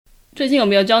最近有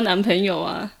没有交男朋友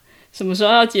啊？什么时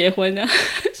候要结婚啊？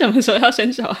什么时候要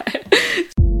生小孩？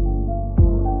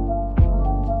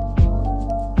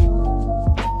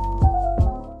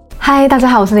嗨，大家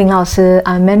好，我是林老师。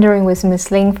I'm Mandarin with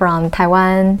Miss Lin from 台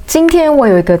湾。今天我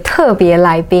有一个特别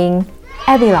来宾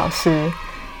Abby 老师，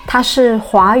她是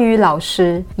华语老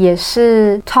师，也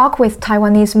是 Talk with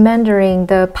Taiwanese Mandarin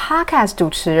的 Podcast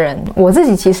主持人。我自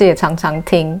己其实也常常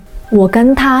听。我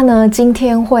跟她呢，今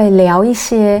天会聊一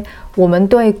些我们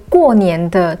对过年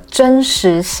的真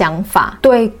实想法，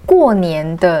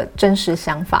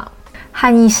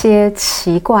和一些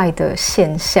奇怪的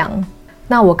现象。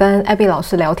那我跟 Abby 老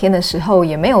师聊天的时候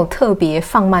也没有特别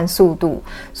放慢速度，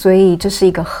所以这是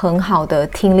一个很好的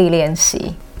听力练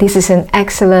习。This is an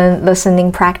excellent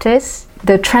listening practice.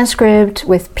 The transcript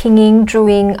with pinyin,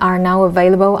 zhuyin are now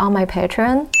available on my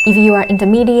Patreon. If you are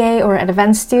intermediate or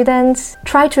advanced students,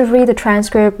 try to read the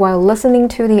transcript while listening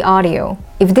to the audio.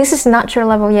 If this is not your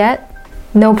level yet,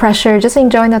 no pressure, just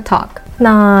enjoy the talk.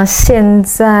 那现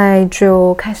在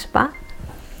就开始吧。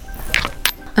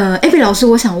Abby 老师，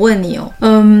我想问你哦，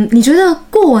你觉得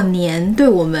过年对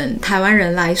我们台湾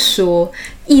人来说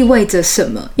意味着什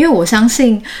么？因为我相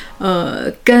信，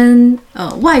跟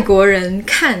外国人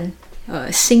看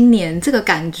新年这个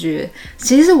感觉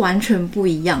其实是完全不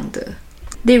一样的。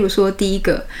例如说，第一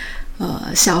个，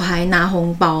小孩拿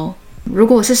红包，如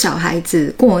果是小孩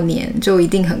子过年就一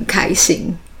定很开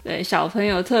心。对，小朋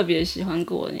友特别喜欢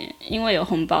过年，因为有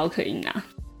红包可以拿。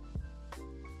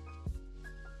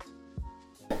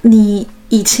你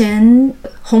以前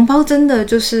红包真的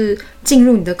就是进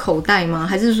入你的口袋吗？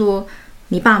还是说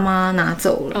你爸妈拿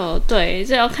走了？对，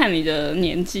这要看你的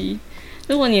年纪。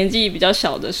如果年纪比较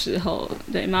小的时候，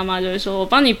对，妈妈就会说我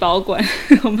帮你保管，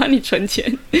我帮你存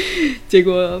钱。结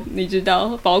果你知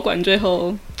道，保管最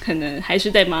后可能还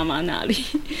是在妈妈那里。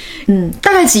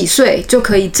大概几岁就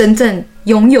可以真正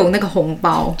拥有那个红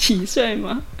包？几岁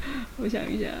吗？我想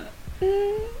一下，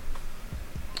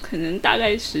可能大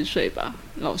概10岁吧。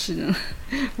老师呢，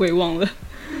我也忘了。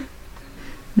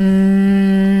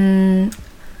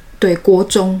对，国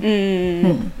中。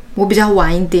我比较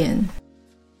晚一点。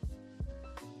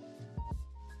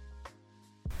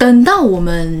等到我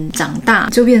们长大，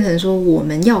就变成说我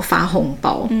们要发红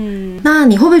包。那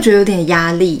你会不会觉得有点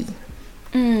压力？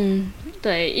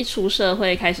对，一出社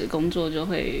会开始工作就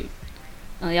会，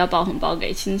要包红包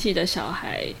给亲戚的小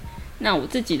孩。那我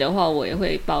自己的话，我也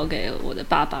会包给我的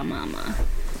爸爸妈妈。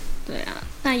对啊，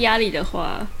那压力的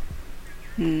话，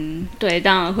对，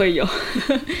当然会有，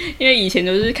因为以前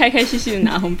都是开开心心的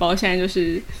拿红包，现在就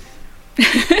是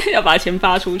要把钱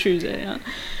发出去这样。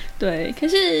对，可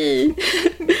是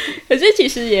其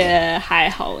实也还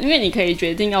好，因为你可以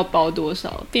决定要包多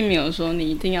少，并没有说你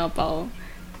一定要包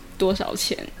多少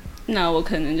钱。那我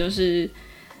可能就是，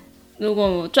如果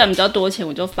我赚比较多钱，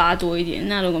我就发多一点；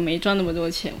那如果没赚那么多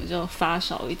钱，我就发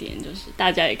少一点。就是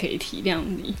大家也可以体谅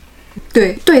你。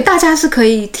对，大家是可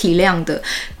以体谅的，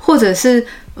或者是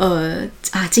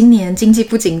今年经济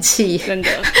不景气，真的，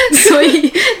所以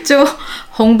就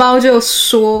红包就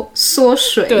缩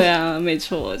水。对啊，没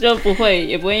错，就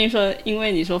也不会说因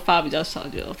为你说发比较少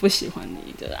就不喜欢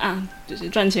你的就是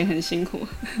赚钱很辛苦。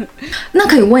那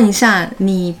可以问一下，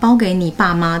你包给你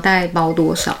爸妈大概包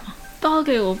多少？包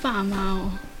给我爸妈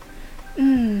哦，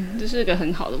这是个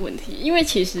很好的问题，因为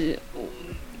其实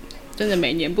真的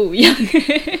每年不一样。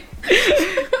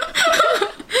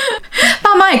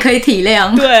爸妈也可以体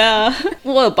谅。对啊，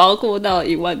我有包过到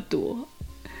1万多。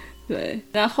对，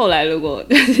那后来如果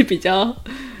就是比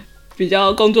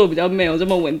较工作比较没有这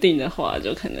么稳定的话，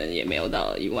就可能也没有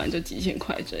到1万，就几千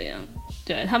块这样。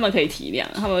对，他们可以体谅，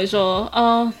他们会说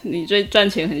你赚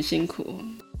钱很辛苦。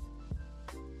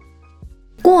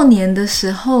过年的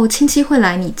时候，亲戚会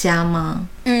来你家吗？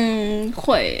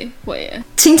会耶。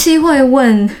亲戚会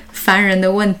问烦人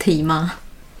的问题吗？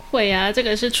会啊，这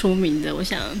个是出名的，我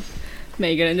想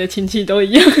每个人的亲戚都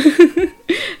一样。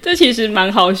这其实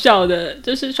蛮好笑的，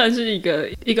就是算是一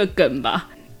个梗吧。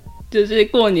就是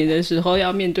过年的时候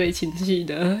要面对亲戚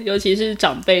的，尤其是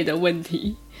长辈的问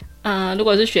题。如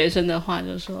果是学生的话，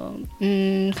就说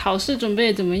考试准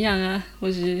备怎么样啊，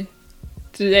或是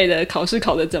之类的，考试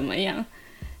考得怎么样？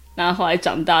那后来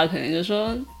长大可能就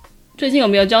说最近有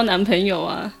没有交男朋友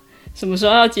啊？什么时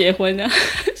候要结婚啊？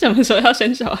什么时候要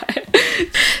生小孩？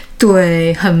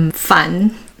对，很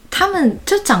烦。他们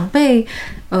就长辈，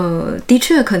的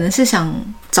确可能是想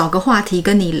找个话题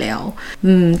跟你聊，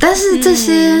但是这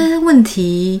些问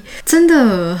题真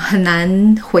的很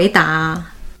难回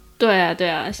答。对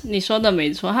啊，你说的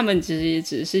没错，他们其实也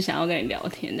只是想要跟你聊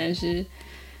天，但是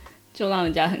就让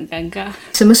人家很尴尬。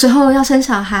什么时候要生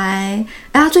小孩？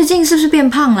最近是不是变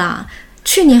胖啦？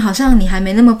去年好像你还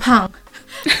没那么胖。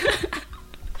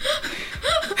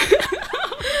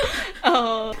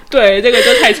对，这个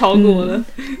就太超过了，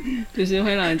就是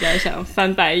会让人家想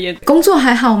翻白眼。工作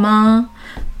还好吗？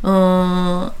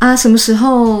什么时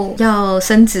候要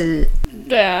升职？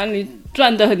对啊，你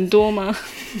赚的很多吗？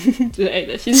之类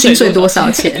的，薪水多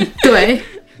少钱？对。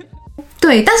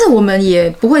对，但是我们也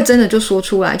不会真的就说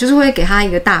出来，就是会给他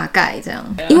一个大概这样，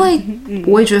因为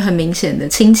我也觉得很明显的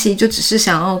亲戚就只是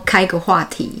想要开个话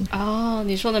题。哦，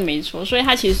你说的没错，所以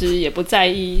他其实也不在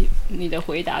意你的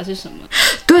回答是什么。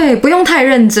对，不用太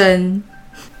认真。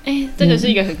这个是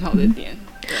一个很好的点。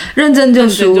认真就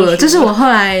输了，这是我后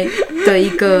来的一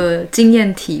个经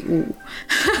验体悟。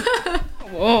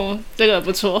哦，这个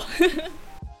不错。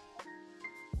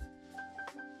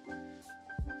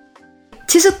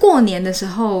其实过年的时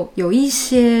候，有一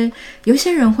些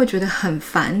人会觉得很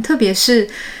烦，特别是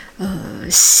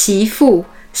媳妇，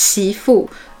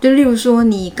就例如说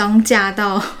你刚嫁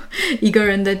到一个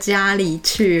人的家里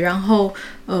去，然后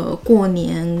过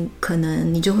年可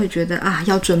能你就会觉得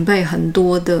要准备很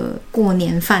多的过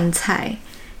年饭菜。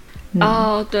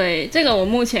对，这个我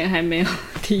目前还没有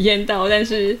体验到，但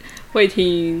是会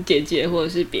听姐姐或者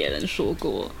是别人说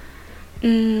过。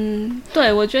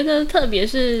对，我觉得特别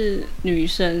是女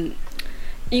生，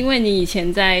因为你以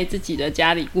前在自己的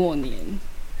家里过年，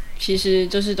其实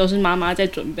就是都是妈妈在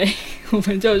准备，我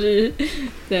们就是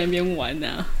在那边玩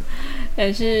啊。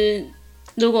但是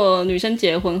如果女生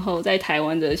结婚后，在台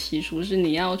湾的习俗是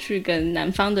你要去跟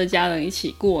男方的家人一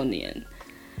起过年，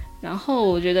然后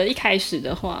我觉得一开始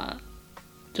的话，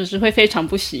就是会非常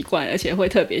不习惯，而且会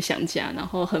特别想家，然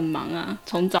后很忙啊，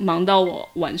从早忙到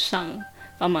晚上。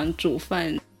帮忙煮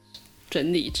饭、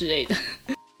整理之类的。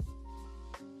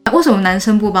为什么男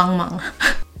生不帮忙？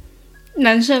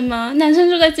男生吗？男生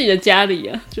就在自己的家里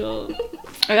啊，就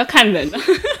要看人啊。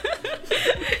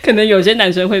可能有些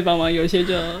男生会帮忙，有些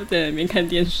就在那边看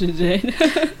电视之类的。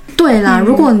对啦，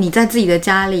如果你在自己的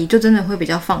家里，就真的会比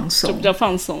较放松，就比较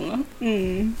放松了。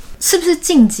是不是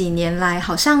近几年来，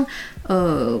好像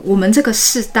我们这个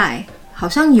世代？好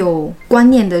像有观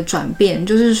念的转变，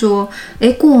就是说，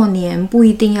过年不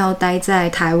一定要待在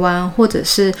台湾或者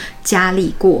是家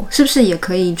里过，是不是也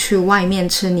可以去外面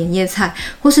吃年夜菜，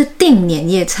或是订年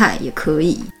夜菜也可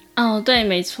以？对，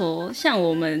没错，像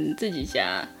我们自己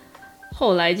家，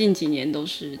后来近几年都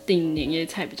是订年夜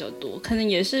菜比较多，可能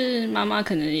也是妈妈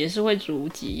可能也是会煮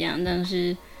几样，但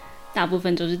是大部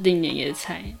分都是订年夜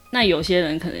菜。那有些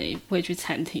人可能也会去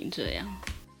餐厅这样。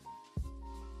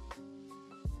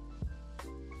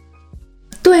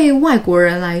对外国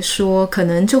人来说，可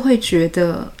能就会觉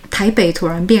得台北突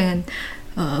然变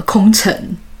空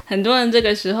城。很多人这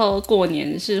个时候过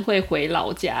年是会回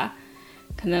老家，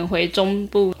可能回中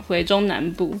部、回中南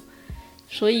部，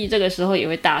所以这个时候也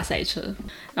会大塞车。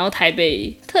然后台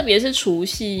北，特别是除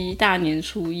夕、大年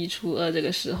初一、初二这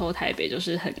个时候，台北就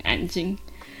是很安静。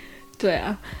对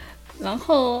啊，然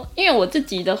后因为我自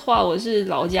己的话，我是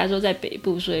老家就在北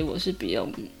部，所以我是不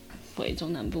用回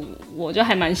中南部，我就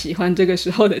还蛮喜欢这个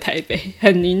时候的台北，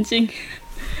很宁静。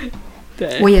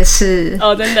对，我也是。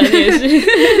真的，你也是。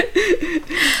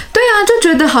对啊，就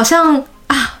觉得好像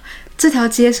这条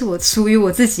街是属于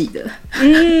我自己的。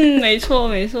没错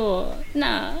没错。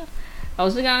那老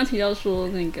师刚刚提到说，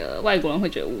那个外国人会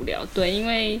觉得无聊，对，因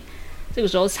为这个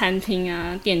时候餐厅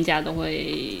啊、店家都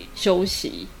会休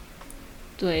息，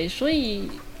对，所以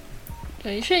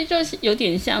就是有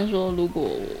点像说，如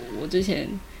果我之前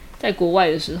在国外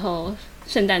的时候，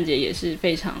圣诞节也是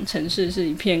非常城市是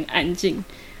一片安静，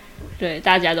对，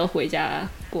大家都回家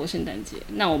过圣诞节。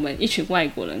那我们一群外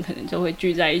国人可能就会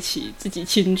聚在一起，自己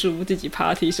庆祝、自己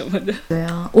party 什么的。对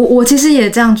啊，我其实也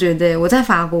这样觉得。我在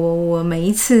法国，我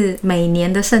每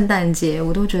年的圣诞节，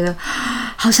我都觉得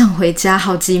好想回家，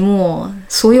好寂寞，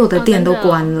所有的店都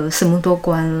关了，什么都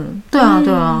关了。对啊，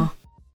对啊。